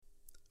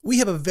We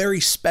have a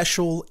very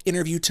special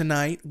interview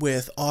tonight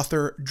with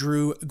author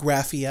Drew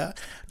Graffia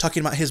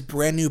talking about his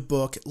brand new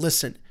book.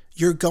 Listen,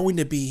 you're going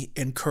to be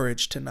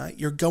encouraged tonight.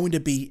 You're going to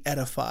be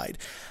edified,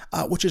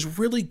 which is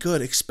really good,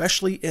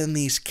 especially in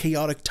these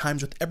chaotic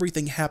times with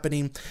everything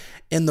happening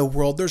in the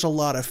world. There's a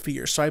lot of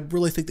fear. So I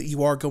really think that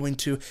you are going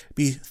to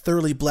be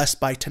thoroughly blessed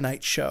by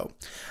tonight's show.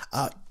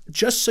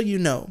 Just so you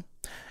know,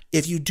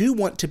 if you do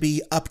want to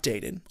be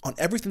updated on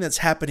everything that's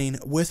happening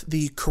with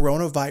the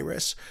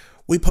coronavirus,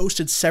 we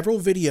posted several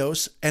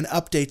videos and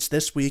updates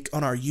this week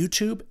on our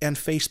YouTube and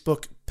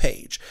Facebook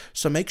page.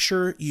 So make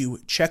sure you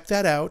check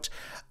that out.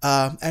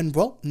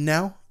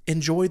 Now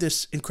enjoy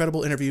this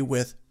incredible interview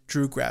with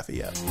Drew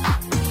Graffia.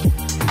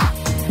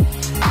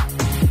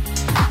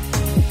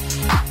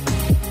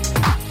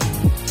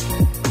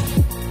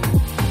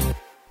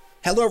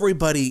 Hello,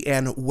 everybody,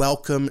 and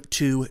welcome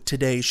to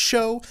today's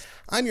show.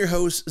 I'm your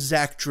host,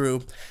 Zach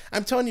Drew.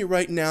 I'm telling you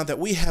right now that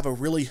we have a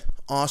really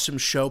awesome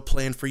show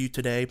planned for you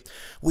today.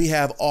 We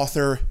have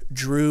author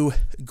Drew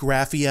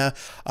Graffia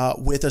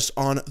with us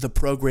on the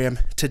program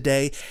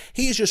today.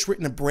 He has just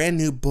written a brand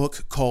new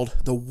book called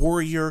The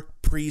Warrior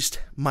Priest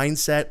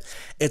Mindset.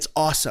 It's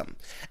awesome.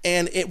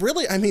 And it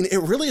really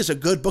is a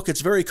good book.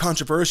 It's very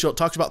controversial. It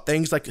talks about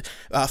things like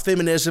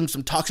feminism,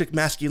 some toxic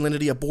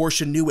masculinity,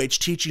 abortion, new age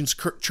teachings,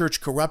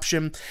 church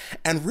corruption.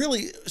 And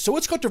really, so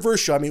it's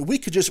controversial. I mean, we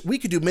could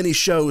do many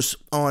shows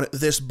on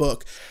this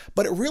book,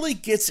 but it really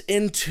gets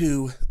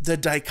into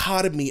the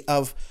dichotomy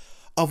of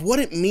what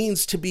it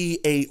means to be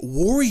a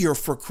warrior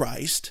for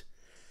Christ,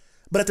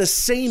 but at the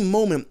same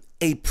moment,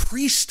 a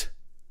priest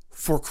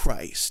for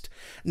Christ.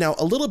 Now,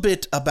 a little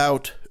bit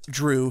about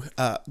Drew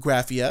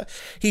Graffia.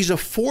 He's a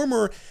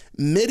former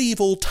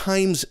medieval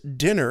times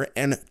dinner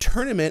and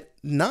tournament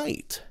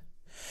knight.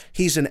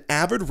 He's an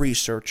avid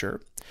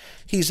researcher.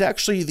 He's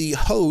actually the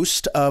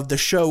host of the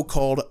show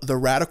called The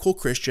Radical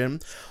Christian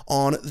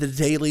on the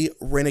Daily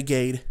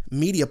Renegade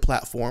media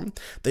platform.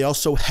 They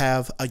also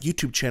have a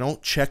YouTube channel.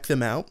 Check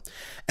them out.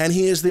 And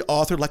he is the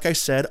author, like I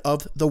said,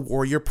 of The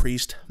Warrior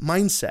Priest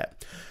Mindset.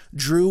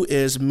 Drew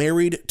is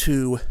married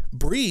to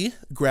Bree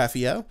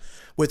Graffia,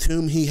 with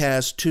whom he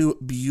has two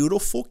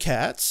beautiful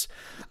cats,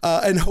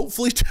 and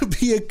hopefully to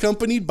be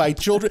accompanied by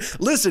children.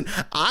 Listen,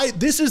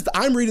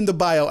 I'm reading the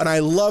bio, and I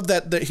love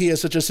that he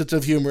has such a sense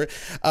of humor.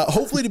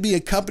 Hopefully to be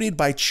accompanied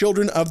by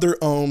children of their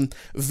own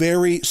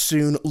very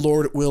soon,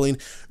 Lord willing.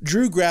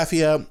 Drew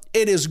Graffia,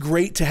 it is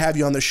great to have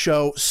you on the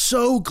show.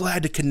 So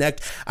glad to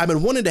connect. I've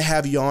been wanting to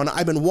have you on.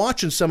 I've been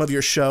watching some of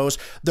your shows.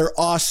 They're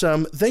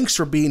awesome. Thanks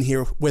for being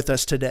here with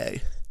us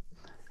today.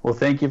 Well,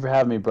 thank you for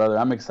having me, brother.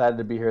 I'm excited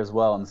to be here as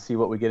well and see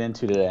what we get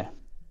into today.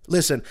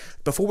 Listen,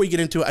 before we get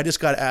into it, I just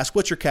got to ask,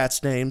 what's your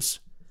cats' names?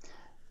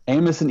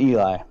 Amos and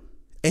Eli.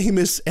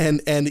 Amos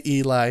and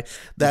Eli.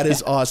 That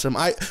is awesome.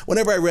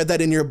 Whenever I read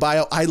that in your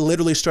bio, I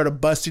literally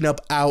started busting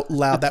up out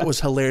loud. That was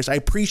hilarious. I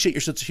appreciate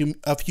your sense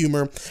of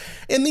humor.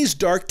 In these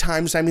dark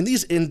times, I mean,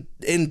 these in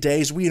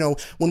days, when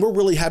we're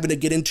really having to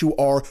get into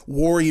our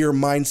warrior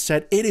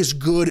mindset, it is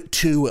good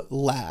to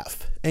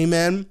laugh.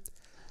 Amen?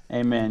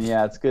 Amen.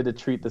 Yeah, it's good to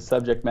treat the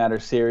subject matter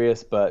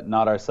serious, but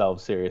not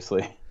ourselves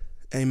seriously.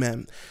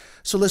 Amen.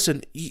 So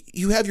listen,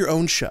 you have your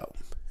own show,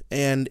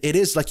 and it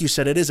is, like you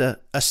said, it is a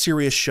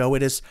serious show.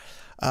 It is,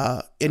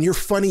 and you're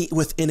funny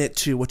within it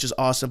too, which is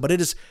awesome, but it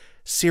is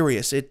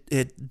serious.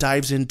 It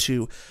dives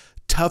into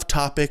tough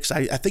topics.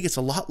 I think it's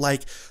a lot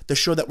like the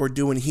show that we're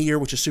doing here,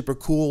 which is super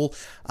cool.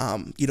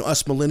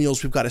 Us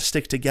millennials, we've got to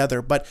stick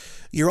together. But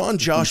you're on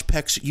Josh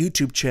Peck's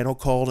YouTube channel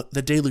called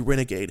The Daily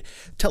Renegade.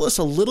 Tell us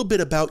a little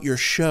bit about your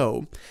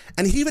show,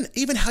 and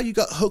even how you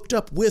got hooked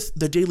up with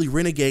The Daily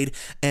Renegade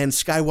and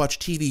Skywatch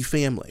TV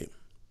family.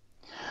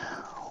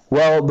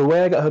 Well, the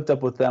way I got hooked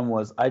up with them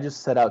was I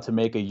just set out to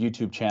make a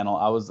YouTube channel.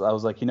 I was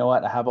like, you know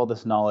what? I have all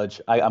this knowledge.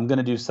 I'm going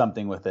to do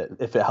something with it.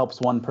 If it helps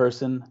one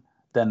person,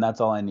 then that's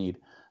all I need.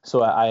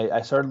 So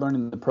I started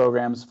learning the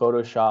programs,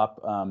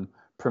 Photoshop,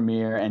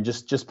 Premiere, and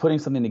just putting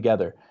something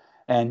together.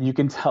 And you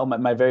can tell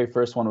my very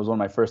first one was one of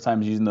my first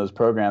times using those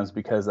programs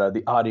because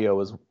the audio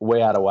was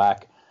way out of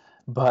whack.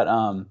 But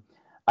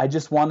I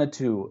just wanted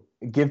to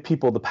give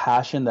people the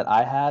passion that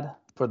I had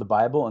for the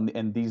Bible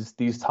and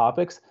these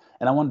topics.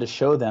 And I wanted to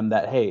show them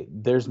that, hey,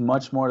 there's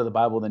much more to the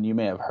Bible than you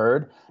may have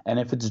heard. And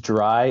if it's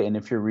dry and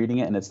if you're reading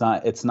it and it's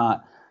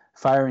not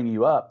firing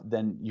you up,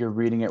 then you're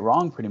reading it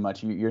wrong pretty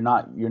much. You're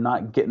not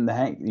getting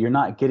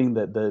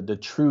the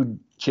true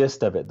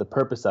gist of it, the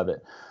purpose of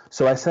it.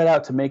 So I set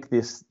out to make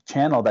this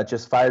channel that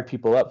just fired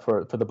people up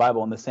for the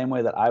Bible in the same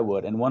way that I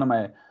would. And one of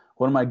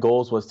my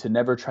goals was to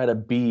never try to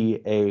be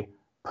a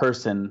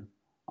person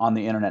on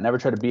the internet, never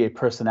try to be a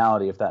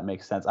personality, if that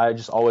makes sense. I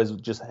just always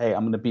hey,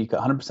 I'm going to be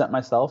 100%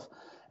 myself,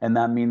 and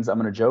that means I'm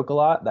going to joke a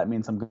lot. That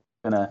means I'm going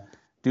to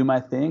do my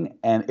thing,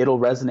 and it'll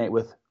resonate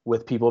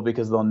with people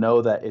because they'll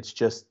know that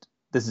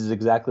this is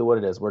exactly what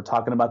it is. We're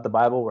talking about the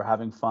Bible, we're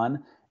having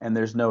fun, and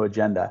there's no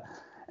agenda.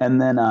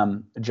 And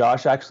then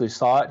Josh actually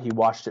saw it. He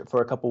watched it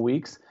for a couple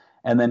weeks,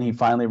 and then he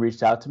finally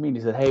reached out to me and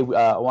he said, hey,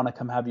 I want to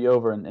come have you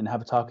over and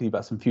have a talk with you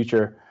about some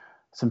future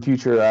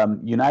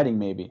uniting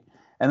maybe.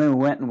 And then we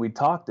went and we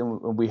talked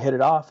and we hit it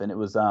off, and it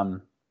was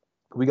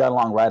we got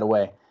along right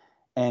away.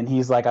 And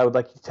he's like, I would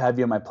like to have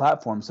you on my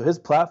platform. So his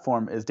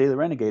platform is Daily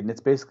Renegade, and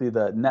it's basically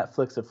the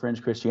Netflix of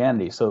fringe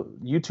Christianity. So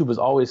YouTube was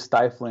always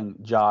stifling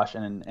Josh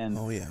and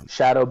Oh yeah.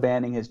 shadow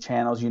banning his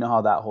channels. You know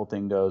how that whole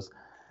thing goes.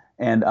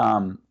 And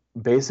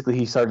basically,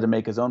 he started to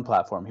make his own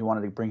platform. He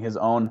wanted to bring his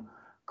own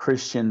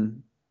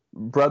Christian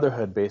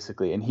brotherhood,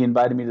 basically. And he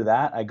invited me to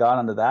that. I got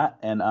onto that.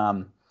 And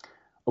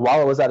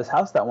while I was at his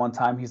house that one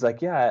time, he's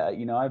like, yeah,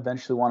 I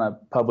eventually want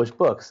to publish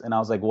books. And I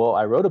was like, well,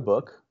 I wrote a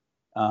book.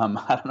 I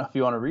don't know if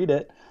you want to read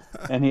it.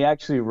 And he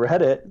actually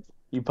read it.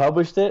 He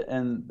published it,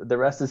 and the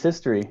rest is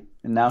history.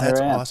 And now That's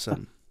here I am.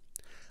 awesome.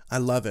 I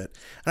love it.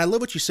 And I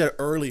love what you said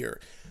earlier.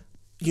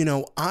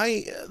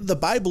 The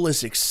Bible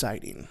is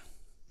exciting.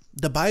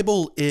 The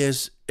Bible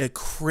is a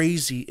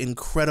crazy,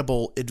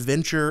 incredible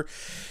adventure.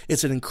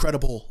 It's an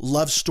incredible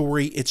love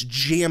story. It's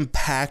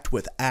jam-packed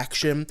with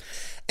action.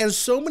 And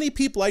so many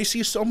people, I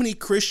see so many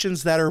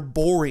Christians that are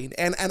boring.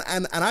 And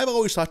I've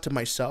always thought to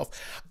myself,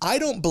 I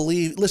don't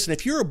believe, listen,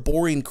 if you're a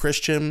boring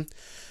Christian,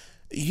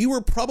 you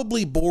were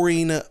probably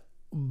boring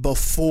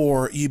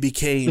before you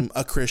became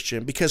a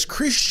Christian, because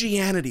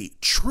Christianity,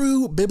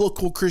 true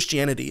biblical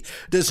Christianity,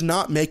 does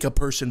not make a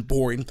person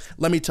boring.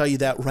 Let me tell you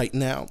that right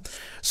now.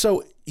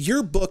 So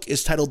your book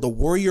is titled The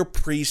Warrior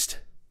Priest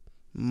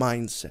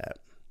Mindset.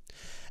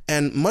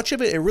 And much of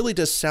it really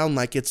does sound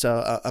like it's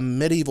a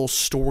medieval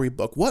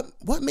storybook.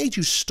 What made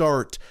you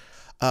start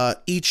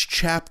each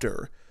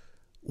chapter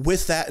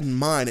with that in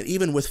mind, and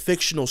even with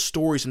fictional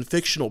stories and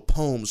fictional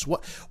poems?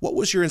 What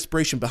was your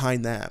inspiration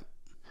behind that?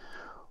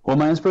 Well,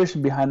 my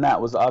inspiration behind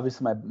that was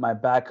obviously my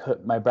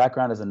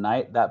background as a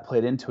knight. That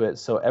played into it.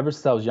 So ever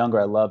since I was younger,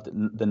 I loved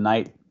the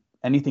knight,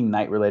 anything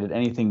knight related,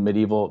 anything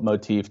medieval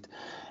motifed.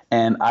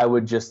 And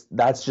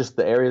that's just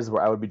the areas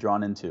where I would be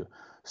drawn into.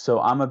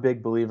 So I'm a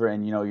big believer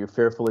in, you're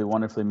fearfully,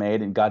 wonderfully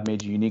made, and God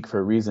made you unique for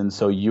a reason.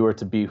 So you are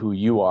to be who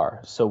you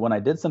are. So when I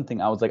did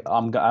something, I was like,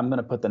 I'm going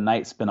to put the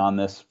knight spin on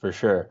this for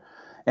sure.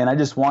 And I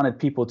just wanted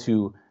people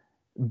to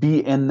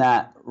be in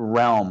that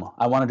realm.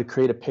 I wanted to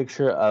create a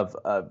picture of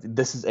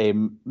this is a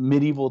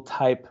medieval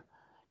type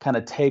kind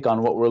of take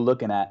on what we're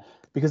looking at,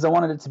 because I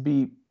wanted it to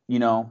be,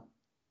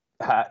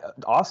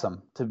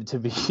 awesome. To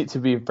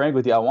be frank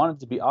with you, I wanted it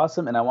to be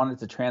awesome, and I wanted it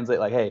to translate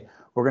like, hey,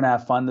 we're gonna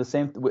have fun. The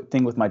same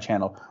thing with my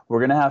channel.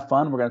 We're gonna have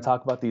fun. We're gonna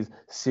talk about these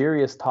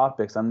serious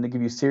topics. I'm gonna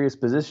give you serious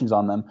positions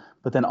on them,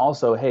 but then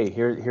also, hey,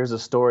 here's a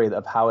story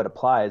of how it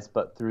applies,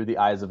 but through the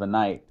eyes of a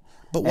knight.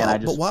 But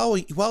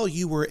while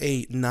you were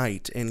a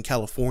knight in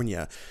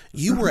California,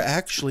 you were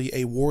actually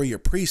a warrior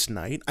priest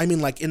knight. I mean,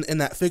 like in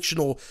that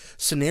fictional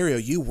scenario,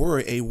 you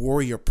were a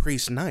warrior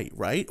priest knight,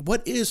 right?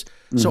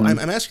 So I'm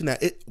asking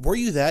that. Were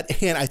you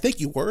that? And I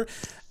think you were.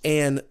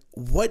 And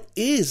what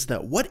is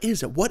that? What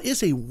is it? What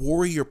is a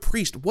warrior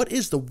priest? What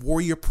is the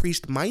warrior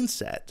priest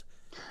mindset?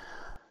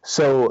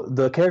 So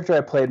the character I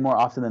played more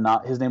often than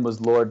not, his name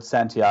was Lord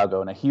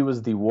Santiago. Now, he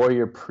was the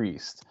warrior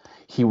priest.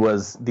 He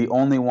was the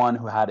only one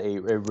who had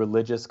a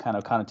religious kind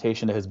of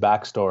connotation to his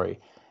backstory,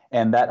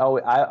 and that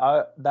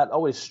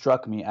always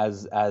struck me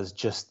as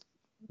just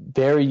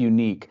very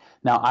unique.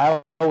 Now,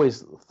 I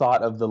always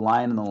thought of the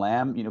Lion and the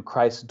Lamb,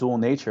 Christ's dual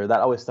nature.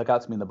 That always stuck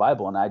out to me in the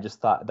Bible, and I just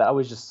thought that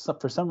always just,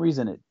 for some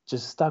reason, it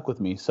just stuck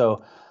with me.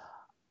 So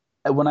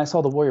when I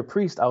saw the warrior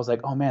priest, I was like,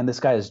 oh man, this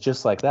guy is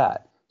just like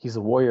that. He's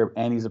a warrior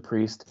and he's a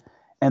priest.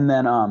 And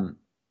then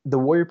the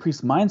warrior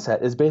priest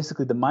mindset is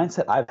basically the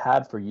mindset I've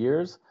had for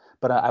years,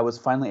 but I was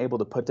finally able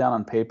to put down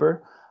on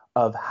paper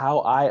of how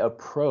I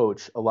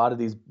approach a lot of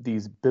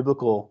these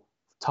biblical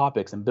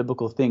topics and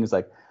biblical things,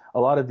 like a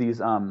lot of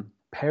these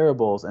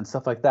parables and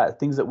stuff like that,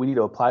 things that we need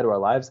to apply to our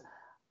lives.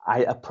 I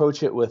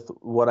approach it with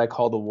what I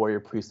call the warrior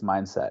priest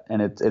mindset,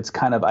 and it's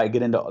kind of, I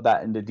get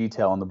into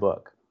detail in the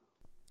book.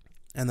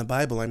 And the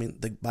Bible, I mean,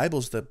 the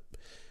Bible's the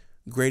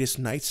greatest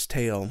knight's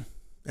tale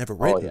ever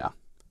written.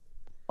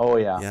 Oh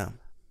yeah. Yeah.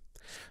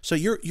 So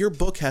your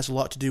book has a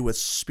lot to do with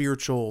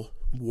spiritual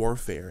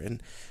warfare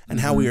and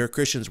how we are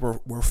Christians.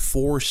 We're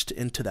forced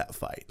into that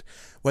fight,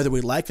 whether we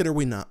like it or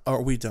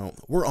we don't.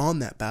 We're on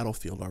that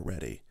battlefield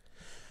already.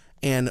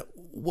 And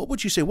what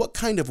would you say? What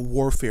kind of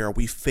warfare are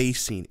we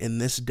facing in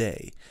this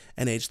day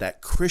and age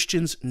that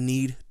Christians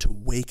need to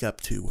wake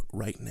up to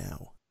right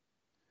now?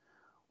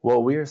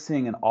 Well, we are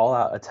seeing an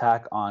all-out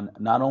attack on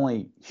not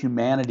only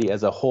humanity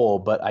as a whole,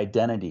 but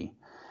identity.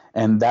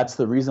 And that's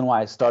the reason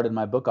why I started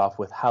my book off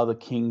with how the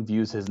king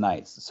views his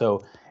knights.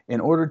 So in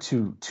order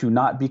to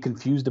not be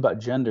confused about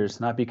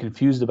genders, not be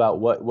confused about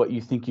what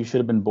you think you should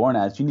have been born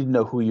as, you need to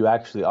know who you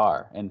actually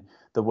are. And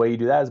the way you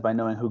do that is by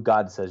knowing who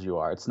God says you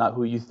are. It's not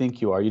who you think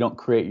you are. You don't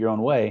create your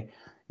own way.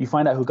 You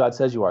find out who God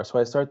says you are. So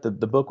I start the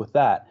book with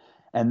that.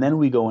 And then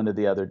we go into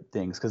the other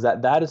things, because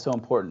that is so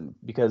important.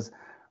 Because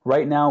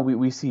right now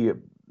we see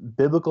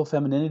biblical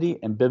femininity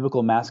and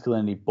biblical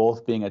masculinity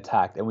both being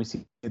attacked. And we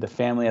see the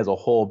family as a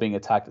whole being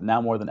attacked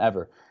now more than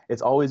ever.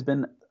 It's always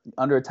been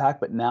under attack,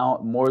 but now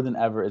more than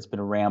ever, it's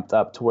been ramped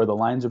up to where the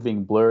lines are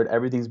being blurred.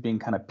 Everything's being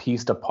kind of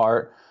pieced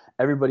apart.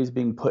 Everybody's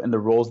being put into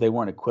roles they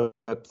weren't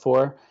equipped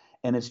for.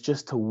 and it's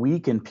just to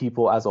weaken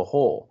people as a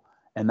whole.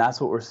 And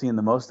that's what we're seeing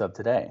the most of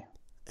today.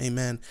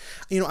 Amen.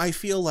 I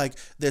feel like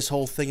this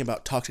whole thing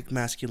about toxic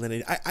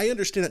masculinity, I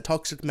understand that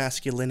toxic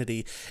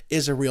masculinity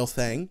is a real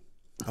thing,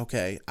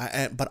 okay?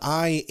 But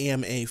I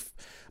am a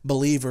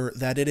believer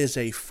that it is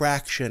a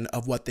fraction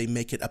of what they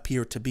make it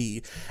appear to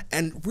be.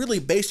 And really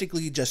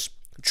basically just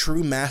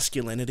true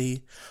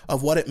masculinity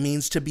of what it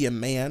means to be a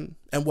man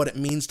and what it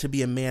means to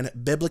be a man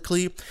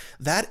biblically,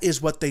 that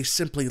is what they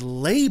simply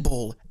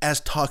label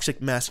as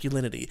toxic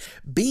masculinity.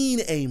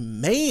 Being a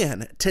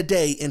man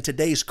today in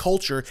today's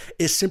culture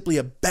is simply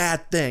a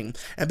bad thing.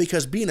 And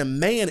because being a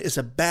man is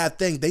a bad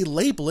thing, they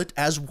label it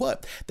as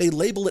what? They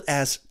label it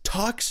as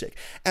toxic.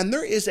 And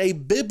there is a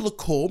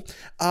biblical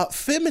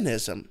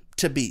feminism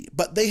to be,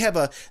 but they have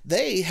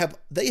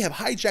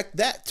hijacked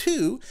that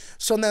too.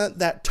 So now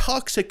that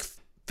toxic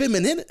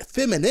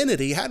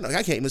femininity, I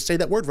can't even say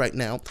that word right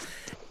now,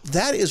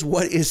 that is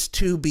what is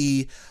to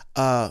be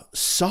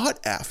sought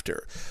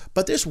after.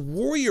 But this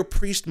warrior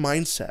priest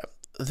mindset,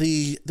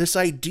 this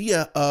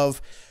idea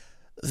of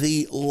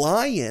the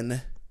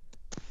lion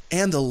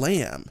and the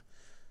lamb,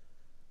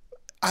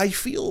 I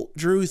feel,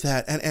 Drew,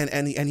 that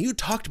and you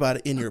talked about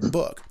it in your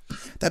book,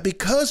 that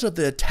because of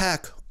the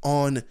attack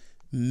on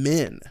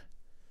men,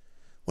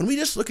 when we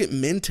just look at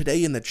men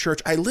today in the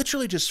church, I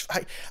literally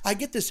I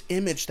get this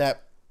image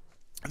that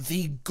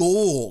the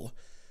goal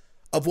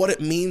of what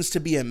it means to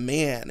be a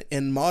man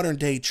in modern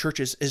day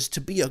churches is to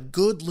be a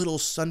good little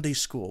Sunday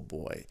school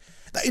boy.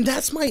 And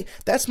that's my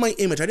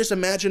image. I just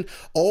imagine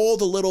all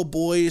the little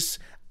boys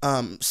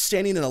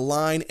standing in a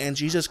line and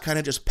Jesus kind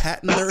of just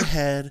patting their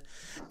head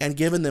and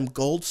giving them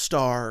gold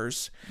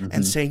stars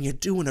and saying, you're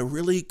doing a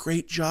really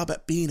great job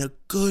at being a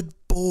good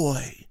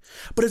boy.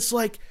 But it's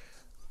like,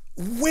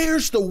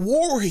 where's the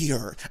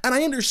warrior? And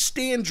I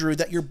understand, Drew,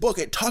 that your book,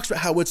 it talks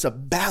about how it's a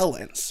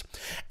balance.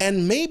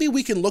 And maybe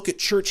we can look at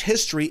church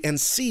history and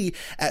see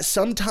at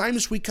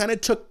sometimes we kind of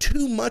took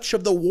too much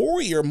of the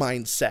warrior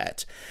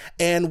mindset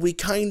and we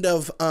kind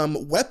of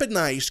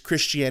weaponized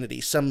Christianity.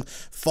 Some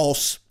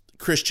false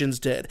Christians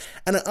did.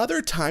 And at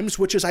other times,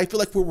 which is I feel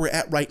like where we're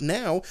at right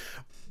now,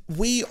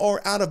 we are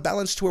out of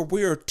balance to where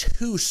we are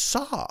too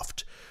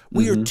soft.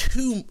 We are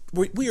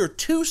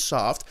too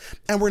soft,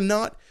 and we're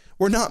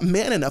not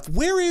man enough.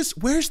 Where's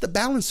the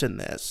balance in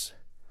this?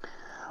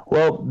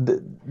 Well,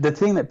 the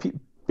thing that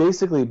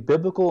basically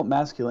biblical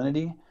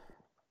masculinity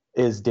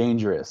is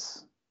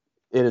dangerous.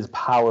 It is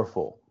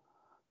powerful.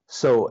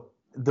 So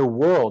the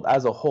world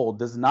as a whole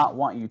does not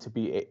want you to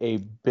be a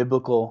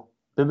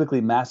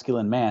biblically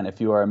masculine man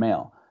if you are a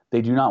male.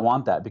 They do not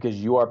want that because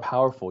you are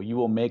powerful. You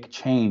will make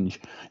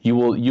change. You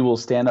will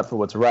stand up for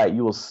what's right.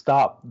 You will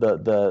stop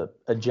the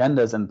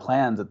agendas and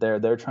plans that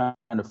they're trying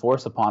to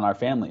force upon our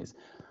families.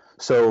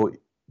 So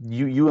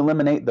you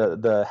eliminate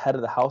the head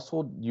of the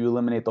household, you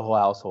eliminate the whole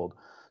household.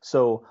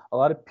 So a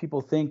lot of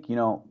people think,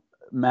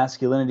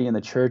 masculinity in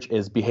the church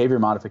is behavior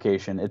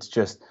modification. It's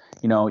just,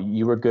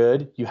 you were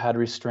good, you had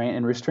restraint,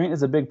 and restraint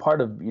is a big part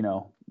of,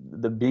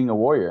 the being a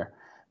warrior.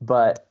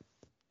 But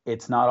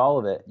it's not all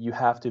of it. You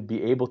have to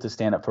be able to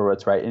stand up for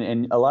what's right.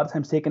 And a lot of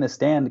times taking a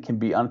stand can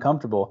be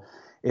uncomfortable.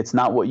 It's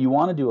not what you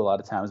want to do a lot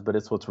of times, but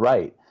it's what's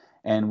right.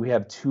 And we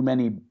have too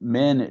many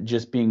men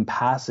just being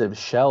passive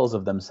shells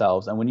of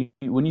themselves. And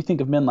when you think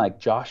of men like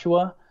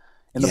Joshua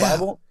in the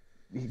Bible,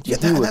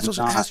 that's what I was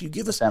going to ask you.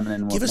 Give us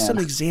some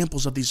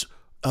examples of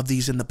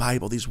these in the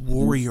Bible, these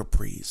warrior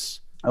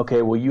priests.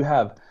 Okay, well you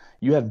have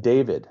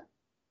David.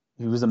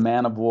 He was a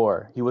man of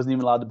war. He wasn't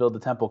even allowed to build the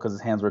temple because his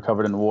hands were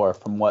covered in war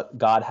from what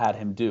God had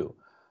him do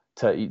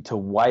to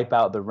wipe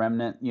out the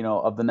remnant,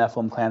 of the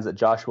Nephilim clans that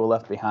Joshua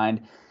left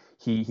behind.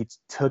 He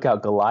took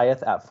out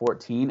Goliath at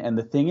 14. And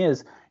the thing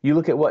is, you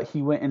look at what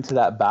he went into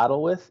that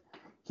battle with.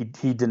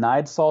 He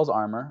denied Saul's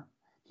armor.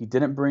 He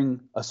didn't bring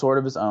a sword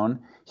of his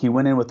own. He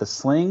went in with a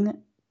sling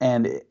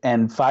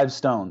and 5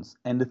 stones.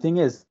 And the thing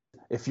is,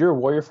 if you're a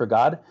warrior for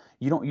God,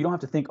 you don't have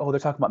to think, oh, they're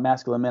talking about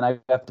masculine men. I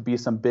have to be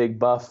some big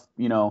buff,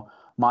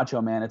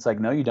 macho man. It's like,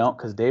 no, you don't,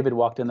 because David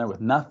walked in there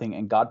with nothing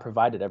and God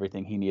provided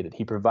everything he needed.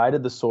 He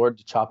provided the sword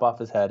to chop off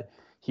his head.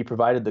 He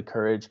provided the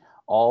courage.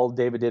 All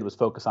David did was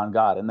focus on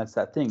God. And that's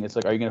that thing. It's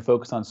like, are you going to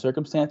focus on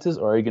circumstances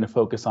or are you going to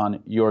focus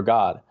on your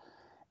God?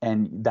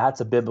 And that's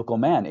a biblical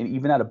man. And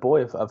even at a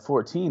boy of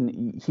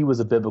 14, he was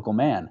a biblical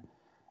man.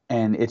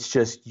 And it's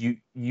just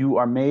you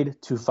are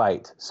made to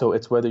fight. So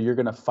it's whether you're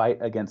going to fight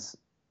against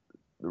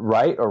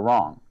right or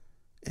wrong.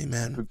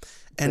 Amen.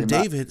 And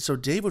David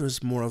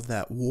was more of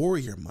that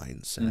warrior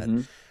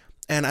mindset.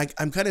 And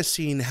I'm kind of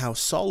seeing how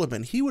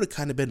Solomon, he would have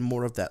kind of been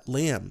more of that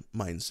lamb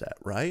mindset,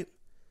 right?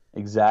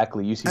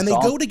 Exactly. You see, and they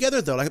go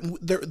together though. Like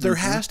there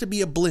has to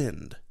be a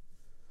blend.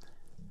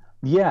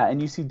 Yeah,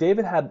 and you see,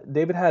 David had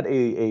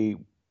a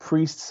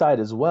priest side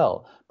as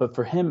well, but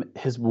for him,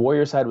 his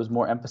warrior side was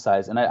more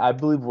emphasized. And I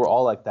believe we're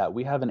all like that.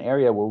 We have an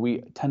area where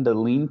we tend to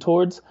lean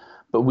towards,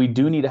 but we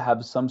do need to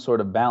have some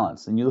sort of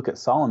balance. And you look at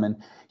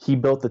Solomon, he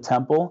built the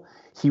temple.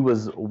 He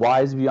was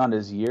wise beyond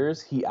his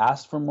years. He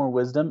asked for more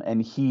wisdom,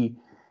 and he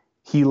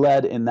he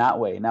led in that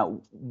way.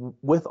 Now,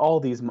 with all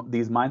these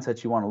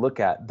mindsets you want to look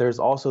at, there's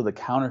also the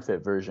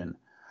counterfeit version.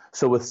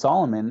 So with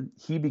Solomon,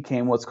 he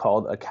became what's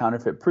called a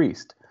counterfeit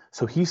priest.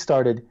 So he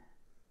started,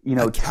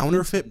 a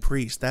counterfeit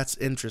priest. That's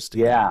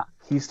interesting. Yeah,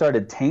 he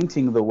started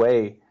tainting the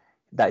way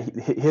that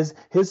his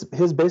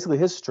basically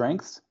his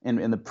strengths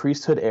in the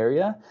priesthood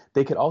area,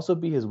 they could also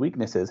be his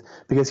weaknesses,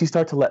 because he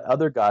started to let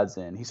other gods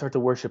in. He started to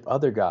worship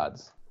other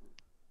gods.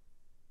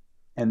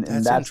 And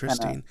that's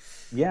interesting.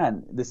 Yeah,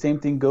 and the same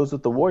thing goes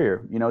with the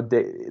warrior.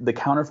 The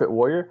counterfeit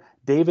warrior.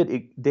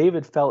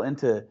 David fell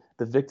into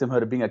the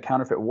victimhood of being a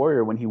counterfeit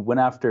warrior when he went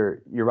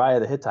after Uriah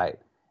the Hittite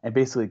and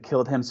basically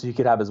killed him so he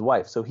could have his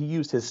wife. So he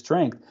used his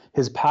strength,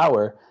 his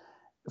power,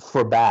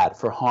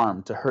 for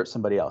harm, to hurt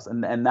somebody else.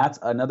 And that's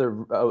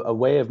another a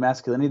way of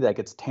masculinity that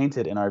gets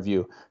tainted in our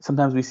view.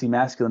 Sometimes we see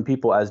masculine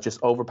people as just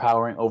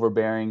overpowering,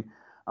 overbearing,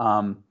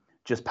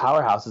 just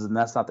powerhouses, and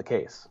that's not the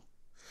case.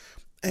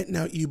 And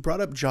now you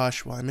brought up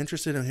Joshua. I'm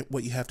interested in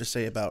what you have to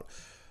say about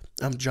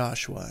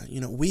Joshua.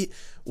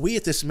 We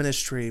at this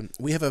ministry,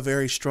 we have a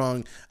very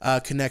strong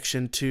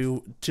connection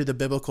to the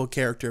biblical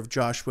character of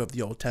Joshua of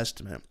the Old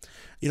Testament.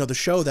 The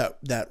show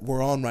that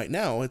we're on right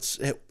now, it's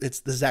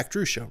the Zach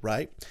Drew Show,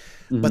 right?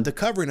 Mm-hmm. But the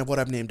covering of what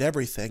I've named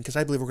everything, because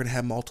I believe we're going to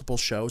have multiple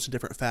shows and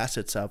different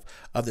facets of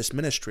this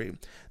ministry.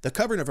 The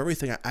covering of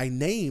everything, I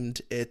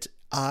named it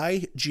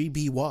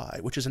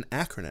IGBY, which is an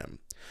acronym.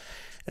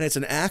 And it's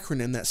an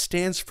acronym that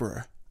stands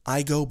for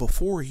I go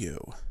before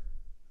you.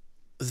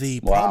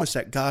 The promise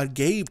that God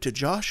gave to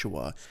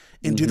Joshua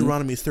in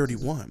Deuteronomy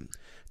 31,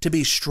 to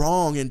be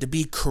strong and to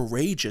be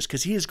courageous,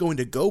 because he is going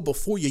to go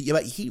before you,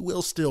 but he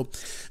will still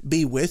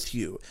be with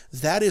you.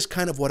 That is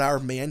kind of what our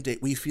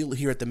mandate we feel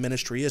here at the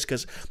ministry is.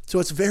 So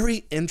it's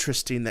very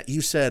interesting that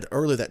you said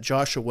earlier that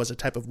Joshua was a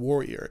type of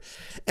warrior,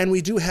 and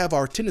we do have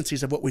our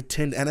tendencies of what we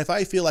tend. And if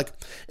I feel like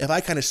if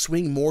I kind of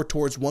swing more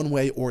towards one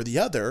way or the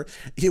other,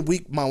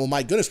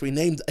 my goodness, we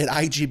named it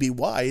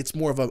IGBY. It's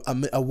more of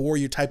a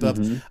warrior type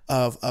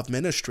of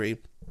ministry.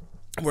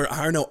 Where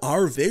I know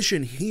our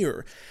vision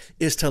here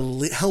is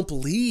to help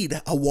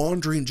lead a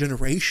wandering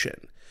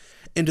generation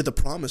into the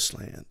promised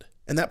land.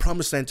 And that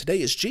promised land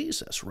today is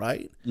Jesus,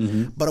 right?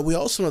 Mm-hmm. But we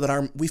also know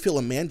that we feel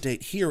a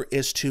mandate here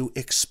is to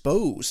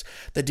expose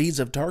the deeds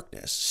of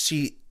darkness.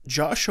 See,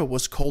 Joshua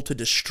was called to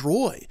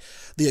destroy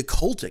the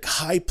occultic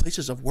high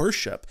places of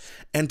worship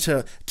and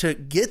to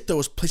get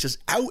those places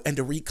out and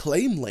to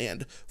reclaim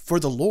land for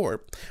the Lord.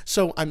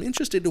 So I'm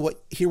interested to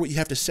hear what you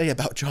have to say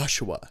about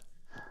Joshua.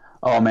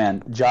 Oh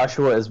man,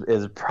 Joshua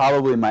is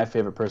probably my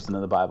favorite person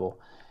in the Bible.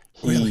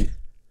 Really?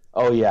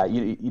 Oh yeah,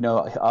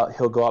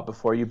 he'll go out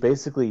before you.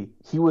 Basically,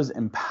 he was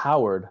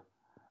empowered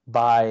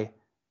by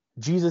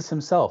Jesus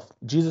himself.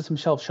 Jesus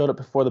himself showed up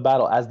before the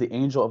battle as the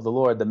angel of the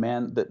Lord, the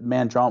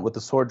man drawn with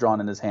the sword drawn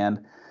in his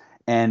hand,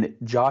 and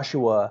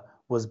Joshua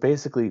was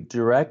basically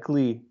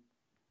directly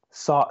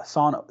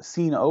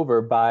seen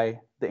over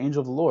by the angel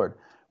of the Lord.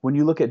 When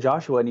you look at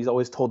Joshua, and he's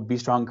always told, "Be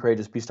strong and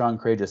courageous. Be strong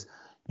and courageous."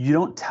 You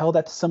don't tell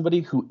that to somebody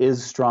who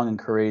is strong and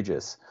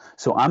courageous.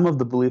 So I'm of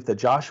the belief that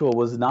Joshua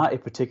was not a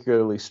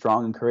particularly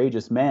strong and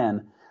courageous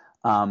man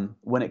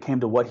when it came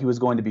to what he was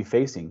going to be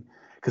facing.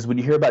 Because when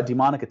you hear about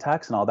demonic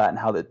attacks and all that and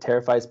how that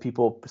terrifies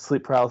people,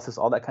 sleep paralysis,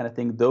 all that kind of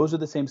thing, those are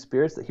the same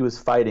spirits that he was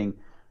fighting,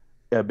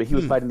 but he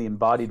was fighting the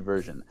embodied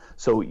version.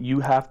 So you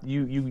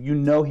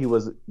know he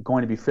was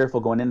going to be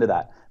fearful going into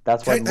that.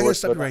 That's why I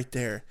stop right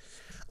there.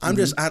 I'm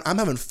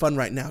having fun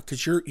right now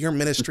because you're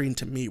ministering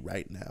to me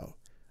right now.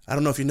 I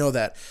don't know if you know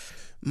that.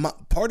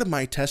 Part of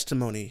my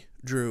testimony,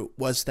 Drew,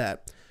 was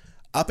that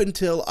up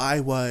until I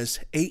was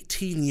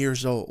 18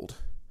 years old,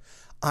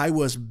 I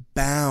was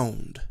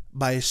bound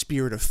by a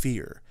spirit of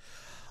fear.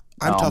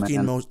 I'm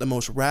talking the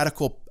most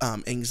radical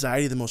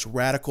anxiety, the most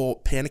radical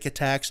panic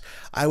attacks.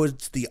 I was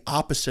the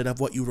opposite of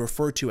what you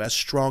refer to as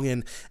strong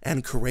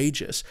and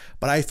courageous.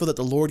 But I feel that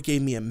the Lord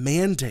gave me a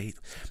mandate.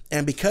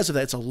 And because of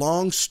that, it's a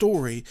long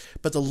story,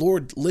 but the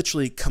Lord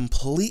literally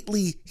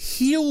completely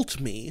healed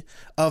me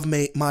of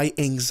my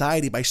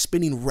anxiety by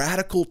spending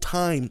radical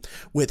time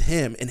with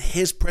him. In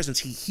his presence,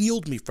 he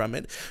healed me from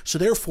it. So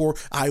therefore,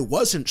 I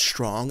wasn't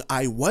strong,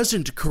 I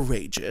wasn't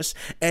courageous,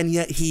 and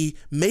yet he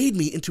made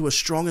me into a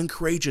strong and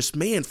courageous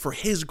man for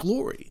his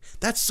glory.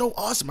 That's so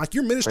awesome. Like,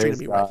 you're ministering to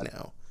me right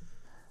now.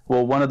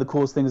 Well, one of the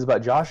coolest things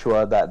about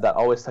Joshua that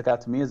always stuck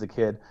out to me as a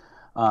kid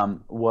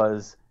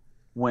was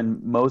when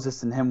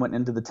Moses and him went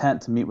into the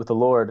tent to meet with the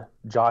Lord.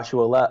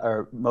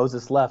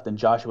 Moses left and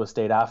Joshua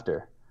stayed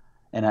after.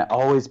 And I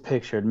always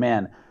pictured,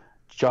 man,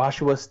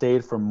 Joshua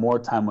stayed for more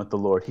time with the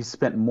Lord. He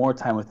spent more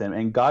time with him,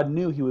 and God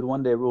knew he would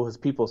one day rule his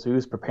people, so he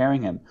was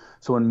preparing him.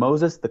 So when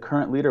Moses, the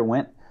current leader,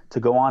 went to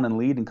go on and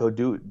lead and go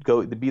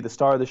to be the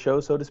star of the show,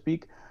 so to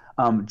speak,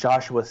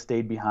 Joshua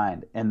stayed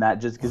behind. And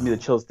that just gives me the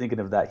chills thinking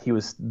of that. He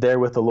was there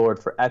with the Lord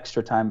for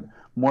extra time,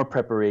 more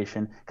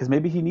preparation, because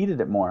maybe he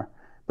needed it more.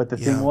 But the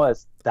thing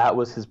was, that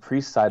was his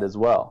priest side as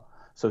well.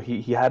 So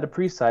he had a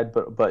priest side,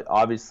 but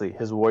obviously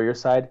his warrior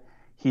side,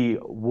 he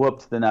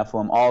whooped the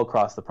Nephilim all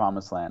across the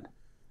promised land.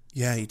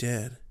 Yeah, he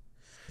did.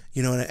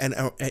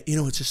 And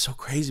it's just so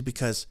crazy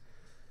because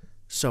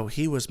So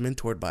he was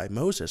mentored by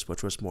Moses,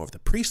 which was more of the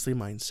priestly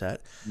mindset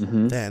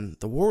Mm-hmm. than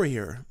the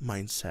warrior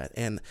mindset.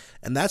 And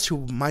that's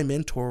who my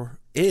mentor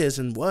is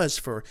and was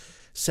for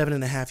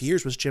 7.5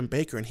 years, was Jim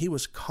Baker. And he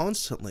was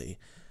constantly,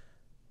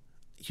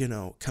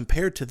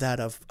 compared to that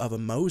of a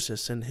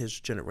Moses in his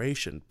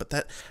generation.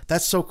 But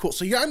that's so cool.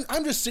 So yeah,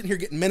 I'm just sitting here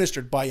getting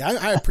ministered by you.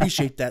 I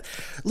appreciate that.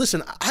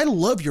 Listen, I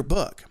love your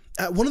book.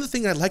 One of the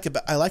things I like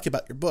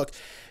about your book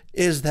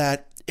is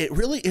that it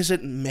really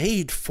isn't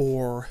made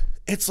for,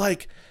 it's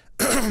like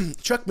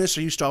Chuck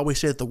Missler used to always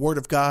say that the Word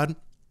of God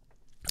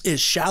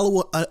is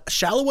shallow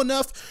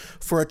enough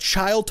for a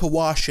child to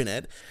wash in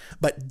it,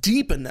 but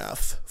deep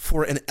enough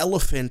for an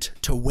elephant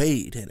to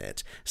wade in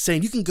it,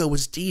 saying you can go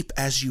as deep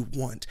as you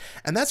want.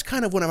 And that's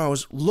kind of when I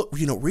was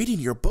reading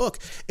your book,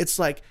 it's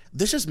like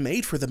this is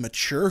made for the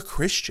mature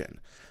Christian,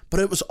 but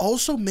it was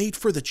also made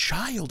for the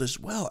child as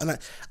well. And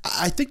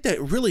I think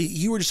that really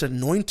you were just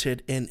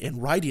anointed in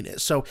writing it.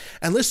 So,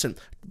 and listen,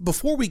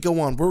 before we go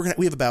on,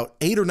 we have about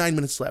 8 or 9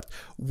 minutes left.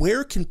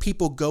 Where can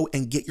people go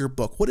and get your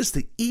book? What is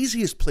the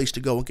easiest place to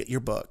go and get your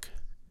book?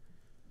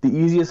 The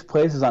easiest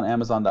place is on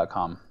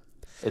Amazon.com.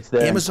 It's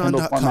there.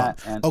 Amazon.com.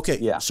 Okay,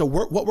 yeah. So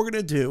what we're going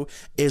to do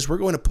is we're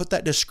going to put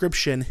that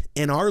description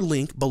in our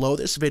link below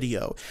this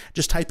video.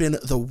 Just type in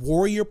the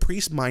Warrior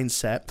Priest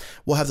Mindset.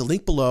 We'll have the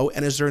link below.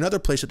 And is there another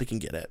place that they can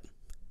get it?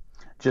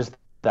 Just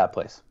that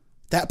place.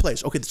 That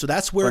place. Okay, so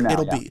that's where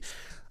it'll be.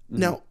 Mm-hmm.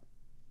 Now,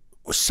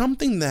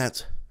 something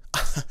that,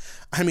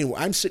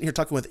 I'm sitting here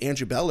talking with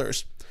Andrew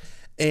Bellers,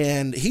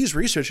 and he's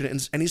researching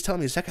it, and he's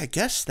telling me, Zach, I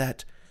guess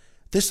that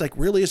this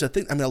really is a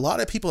thing. A lot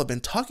of people have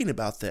been talking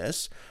about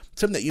this.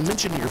 Something that you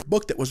mentioned in your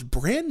book that was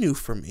brand new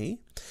for me.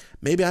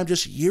 Maybe I'm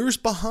just years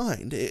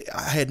behind.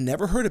 I had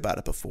never heard about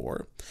it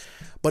before.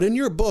 But in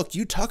your book,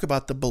 you talk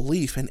about the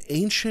belief in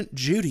ancient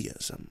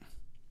Judaism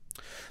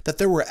that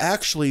there were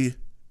actually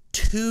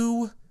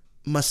 2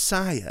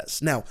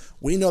 messiahs. Now,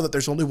 we know that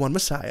there's only one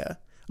Messiah,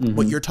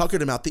 but you're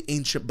talking about the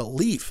ancient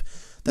belief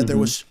that there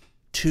was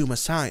 2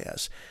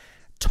 messiahs.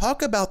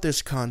 Talk about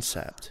this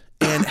concept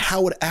and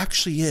how it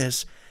actually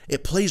is.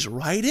 It plays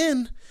right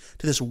in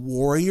to this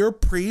warrior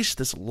priest,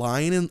 this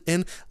lion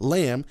and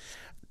lamb.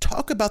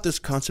 Talk about this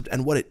concept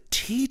and what it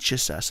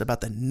teaches us about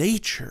the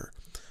nature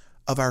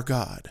of our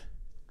God.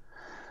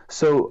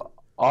 So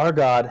our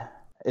God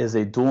is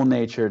a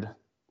dual-natured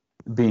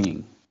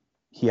being.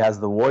 He has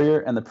the warrior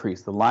and the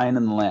priest, the lion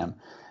and the lamb.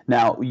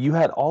 Now, you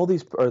had all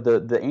these, or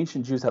the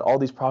ancient Jews had all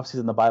these prophecies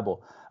in the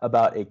Bible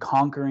about a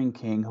conquering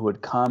king who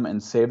would come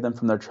and save them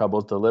from their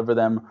troubles, deliver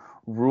them,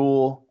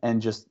 rule,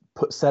 and just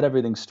set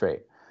everything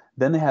straight.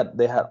 Then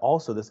they had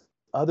also this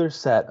other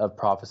set of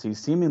prophecies,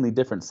 seemingly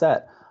different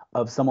set,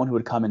 of someone who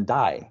would come and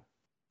die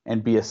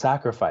and be a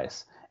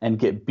sacrifice and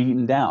get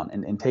beaten down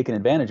and taken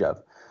advantage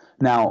of.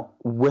 Now,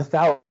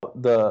 without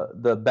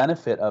the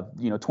benefit of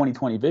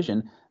 20/20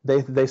 vision,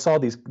 they saw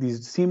these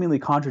seemingly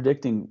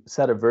contradicting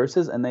set of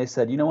verses, and they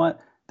said, you know what?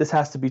 This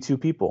has to be 2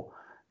 people.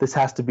 This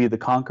has to be the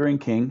conquering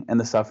king and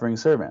the suffering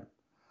servant.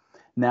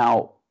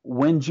 Now,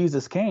 when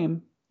Jesus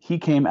came, he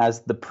came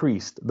as the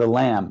priest, the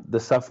lamb, the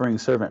suffering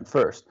servant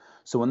first.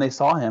 So when they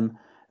saw him,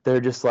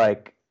 they're just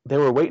like, they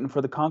were waiting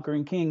for the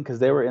conquering king because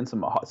they were in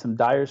some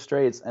dire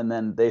straits, and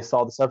then they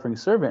saw the suffering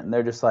servant, and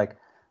they're just like,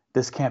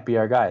 this can't be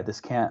our guy.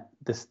 This can't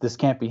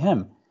be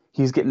him.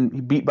 He's getting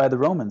beat by the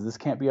Romans. This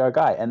can't be our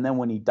guy. And then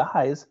when he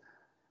dies,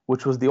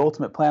 which was the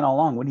ultimate plan all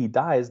along, when he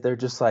dies, they're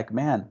just like,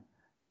 man,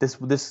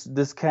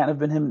 this can't have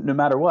been him no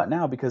matter what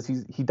now, because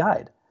he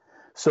died.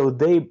 So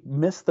they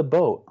missed the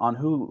boat on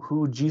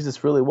who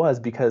Jesus really was,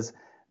 because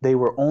they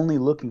were only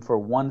looking for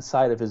one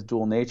side of his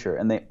dual nature,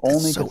 and they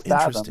only could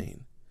fathom.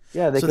 Interesting.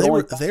 Yeah, so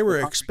they were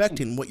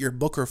expecting what your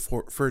book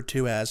referred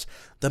to as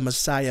the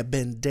Messiah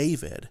ben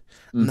David,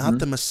 not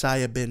the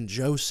Messiah ben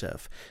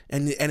Joseph.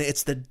 And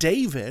it's the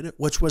David,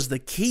 which was the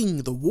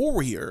king, the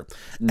warrior,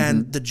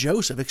 and the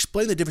Joseph.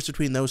 Explain the difference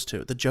between those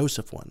two, the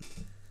Joseph one.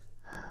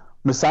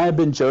 Messiah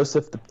ben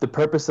Joseph, the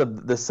purpose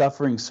of the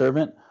suffering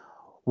servant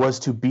was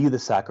to be the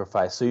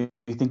sacrifice. So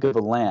you think of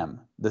a lamb,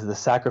 the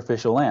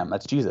sacrificial lamb,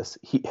 that's Jesus.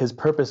 His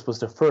purpose was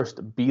to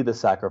first be the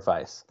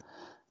sacrifice.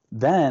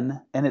 Then,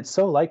 and it's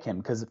so like him,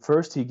 because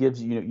first he gives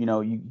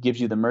he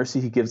gives you the mercy,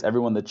 he gives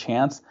everyone the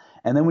chance,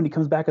 and then when he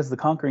comes back as the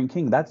conquering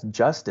king, that's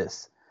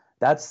justice.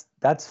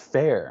 That's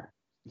fair.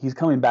 He's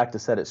coming back to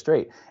set it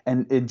straight.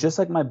 And just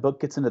like my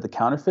book gets into the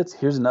counterfeits,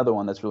 here's another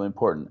one that's really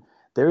important.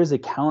 There is a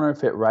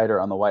counterfeit rider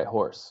on the white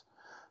horse.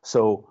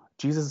 So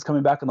Jesus is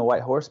coming back on the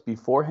white horse.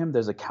 Before him,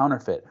 there's a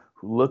counterfeit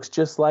who looks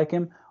just like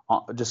him,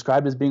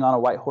 described as being on a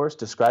white horse,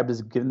 described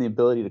as given the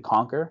ability to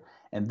conquer,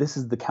 and this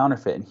is the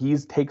counterfeit. And he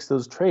takes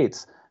those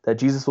traits that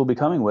Jesus will be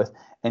coming with,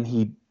 and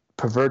he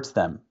perverts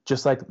them.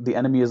 Just like the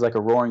enemy is like a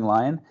roaring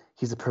lion,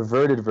 he's a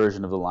perverted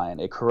version of the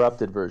lion, a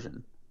corrupted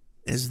version.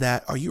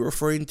 Are you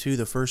referring to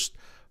the first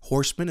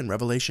horseman in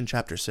Revelation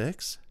chapter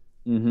 6?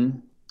 Mm-hmm.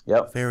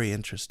 Yep. Very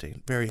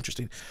interesting. Very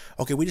interesting.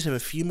 Okay, we just have a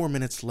few more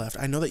minutes left.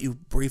 I know that you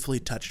briefly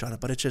touched on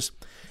it, but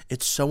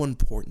it's so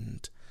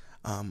important.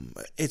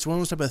 It's one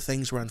of those type of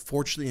things where,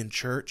 unfortunately, in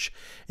church,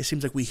 it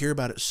seems like we hear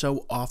about it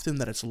so often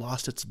that it's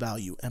lost its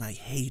value, and I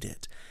hate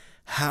it.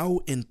 How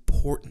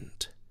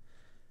important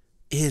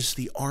is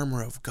the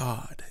armor of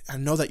God? I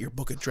know that your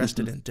book addressed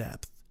it in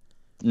depth.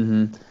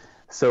 Mm-hmm.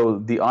 So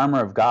the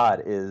armor of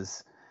God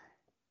is,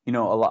 a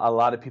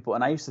lot of people,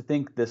 and I used to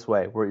think this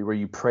way, where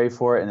you pray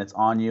for it and it's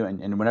on you,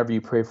 and whenever you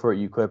pray for it,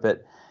 you equip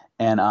it.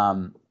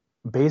 And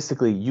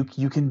basically,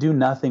 you can do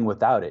nothing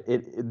without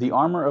it. The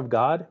armor of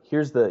God,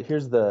 here's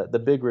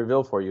the big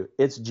reveal for you.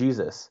 It's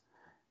Jesus.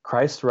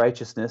 Christ's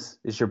righteousness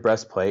is your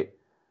breastplate.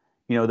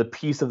 The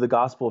peace of the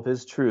gospel of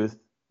his truth,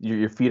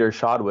 your feet are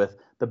shod with.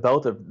 The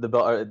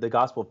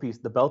gospel of peace,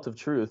 the belt of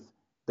truth,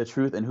 the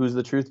truth. And who's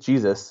the truth?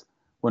 Jesus.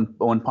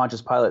 When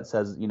Pontius Pilate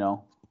says,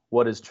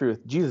 what is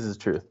truth? Jesus is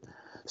truth.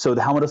 So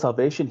the helmet of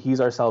salvation, he's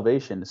our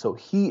salvation. So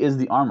he is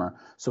the armor.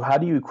 So how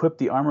do you equip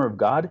the armor of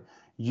God?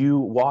 You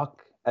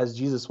walk as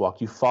Jesus walked.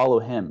 You follow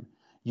him.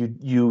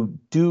 You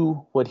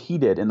do what he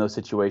did in those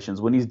situations.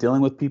 When he's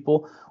dealing with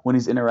people, when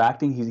he's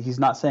interacting, he's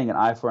not saying an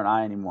eye for an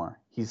eye anymore.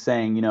 He's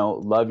saying,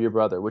 love your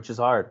brother, which is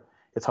hard.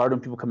 It's hard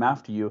when people come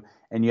after you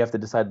and you have to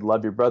decide to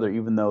love your brother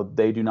even though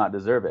they do not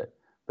deserve it.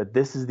 But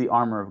this is the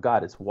armor of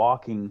God. It's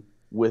walking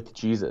with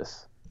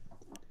Jesus.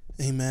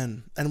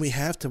 Amen. And we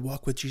have to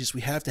walk with Jesus.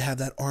 We have to have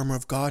that armor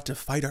of God to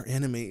fight our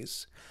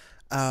enemies,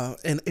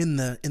 and in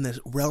the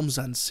realms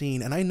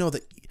unseen. And I know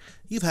that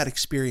you've had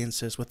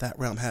experiences with that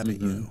realm, haven't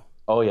you?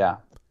 Oh yeah,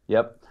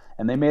 yep.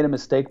 And they made a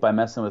mistake by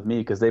messing with me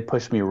because they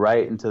pushed me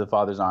right into the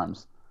Father's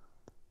arms.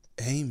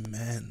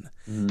 Amen.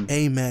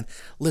 Amen.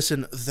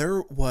 Listen,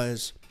 there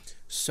was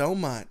so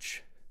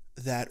much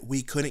that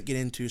we couldn't get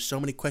into, so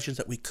many questions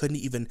that we couldn't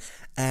even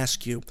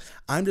ask you.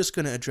 I'm just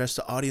going to address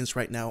the audience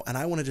right now, and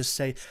I want to just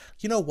say,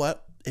 you know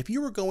what? If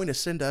you were going to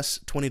send us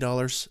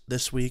 $20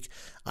 this week,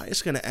 I'm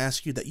just going to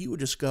ask you that you would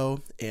just go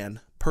and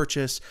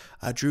purchase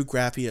Drew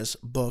Graffia's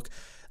book.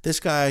 This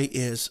guy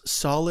is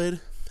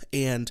solid,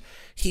 and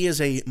he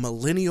is a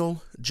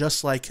millennial,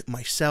 just like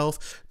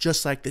myself,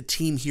 just like the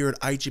team here at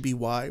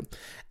IGBY.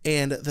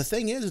 And the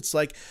thing is, it's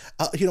like,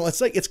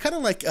 it's kind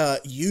of like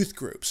youth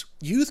groups.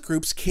 Youth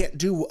groups can't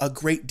do a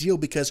great deal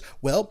because,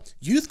 well,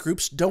 youth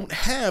groups don't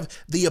have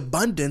the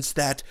abundance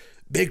that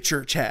big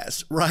church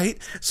has, right?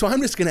 So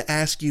I'm just going to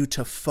ask you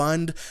to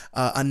fund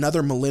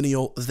another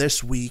millennial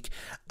this week,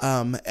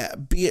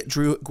 be it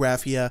Drew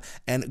Graffia,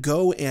 and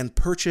go and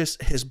purchase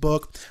his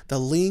book. The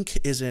link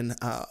is in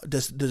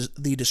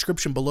the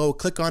description below.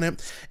 Click on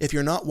it. If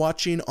you're not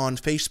watching on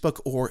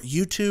Facebook or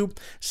YouTube,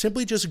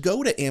 simply just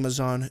go to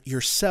Amazon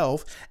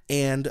yourself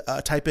and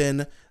type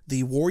in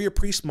The Warrior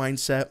Priest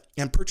Mindset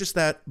and purchase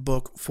that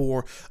book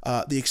for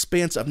the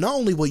expanse of not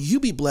only will you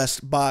be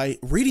blessed by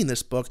reading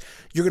this book,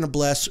 you're going to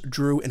bless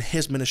Drew and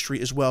his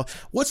ministry as well.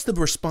 What's the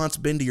response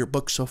been to your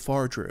book so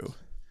far, Drew?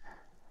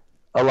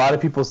 A lot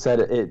of people said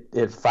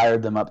it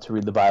fired them up to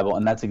read the Bible,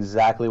 and that's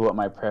exactly what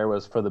my prayer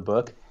was for the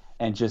book.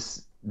 And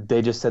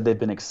they just said they've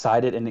been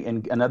excited.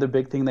 And another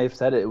big thing they've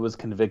said, it was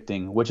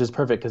convicting, which is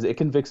perfect because it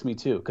convicts me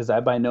too, because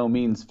I by no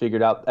means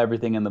figured out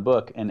everything in the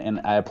book,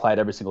 and I apply it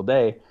every single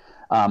day.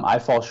 I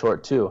fall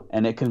short too,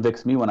 and it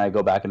convicts me when I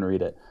go back and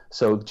read it.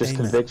 So just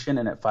Amen. Conviction,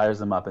 and it fires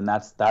them up, and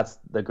that's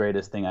the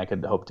greatest thing I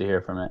could hope to hear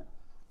from it.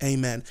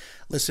 Amen.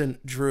 Listen,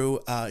 Drew,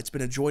 it's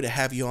been a joy to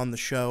have you on the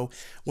show.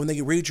 When they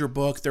read your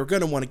book, they're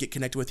going to want to get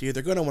connected with you.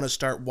 They're going to want to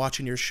start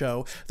watching your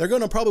show. They're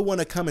going to probably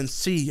want to come and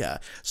see you.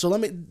 So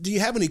do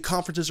you have any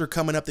conferences are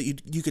coming up that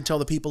you could tell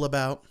the people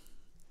about?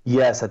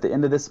 Yes, at the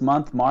end of this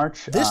month,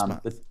 March. This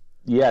month?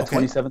 Yeah, okay.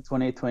 27th,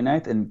 28th,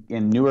 29th.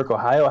 In Newark,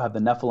 Ohio, I have the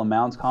Nephilim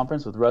Mounds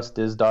Conference with Russ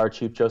Dizdar,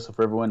 Chief Joseph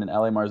Riverwind, and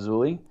L.A.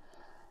 Marzulli.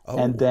 Oh.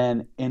 And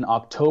then in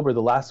October,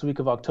 the last week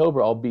of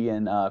October, I'll be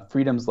in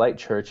Freedom's Light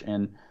Church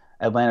in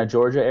Atlanta,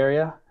 Georgia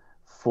area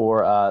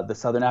for the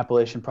Southern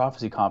Appalachian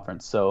Prophecy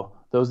Conference. So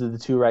those are the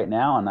two right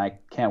now, and I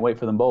can't wait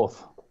for them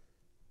both.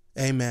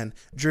 Amen.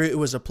 Drew, it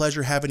was a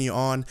pleasure having you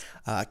on.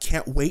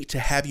 Can't wait to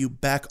have you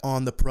back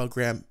on the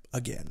program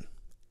again.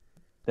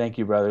 Thank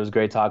you, brother. It was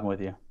great talking with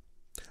you.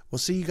 We'll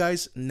see you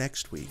guys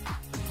next week.